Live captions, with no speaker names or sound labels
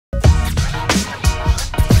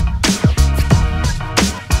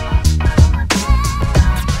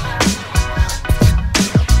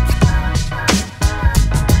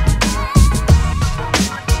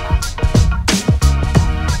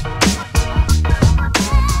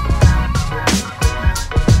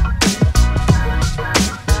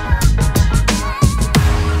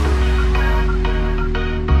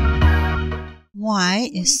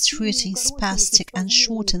is treating spastic and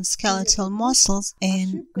shortened skeletal muscles a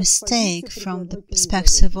mistake from the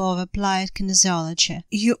perspective of applied kinesiology.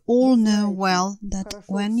 You all know well that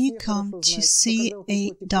when you come to see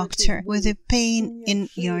a doctor with a pain in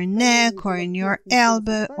your neck or in your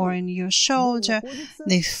elbow or in your shoulder,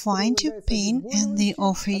 they find your pain and they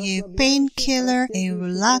offer you a painkiller, a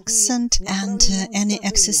relaxant, and any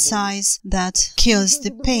exercise that kills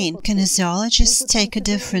the pain. Kinesiologists take a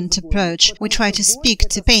different approach. We try to speak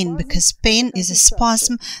to pain because pain is a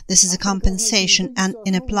spasm, this is a compensation, and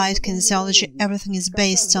in applied kinesiology everything is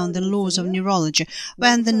based on the laws of neurology.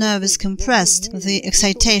 When the nerve is compressed, the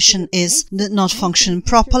excitation is not functioning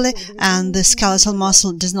properly and the skeletal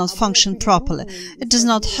muscle does not function properly. It does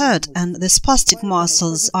not hurt and the spastic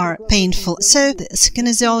muscles are painful. So the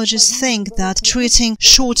kinesiologists think that treating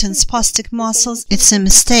shortened spastic muscles, it's a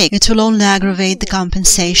mistake. It will only aggravate the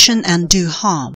compensation and do harm.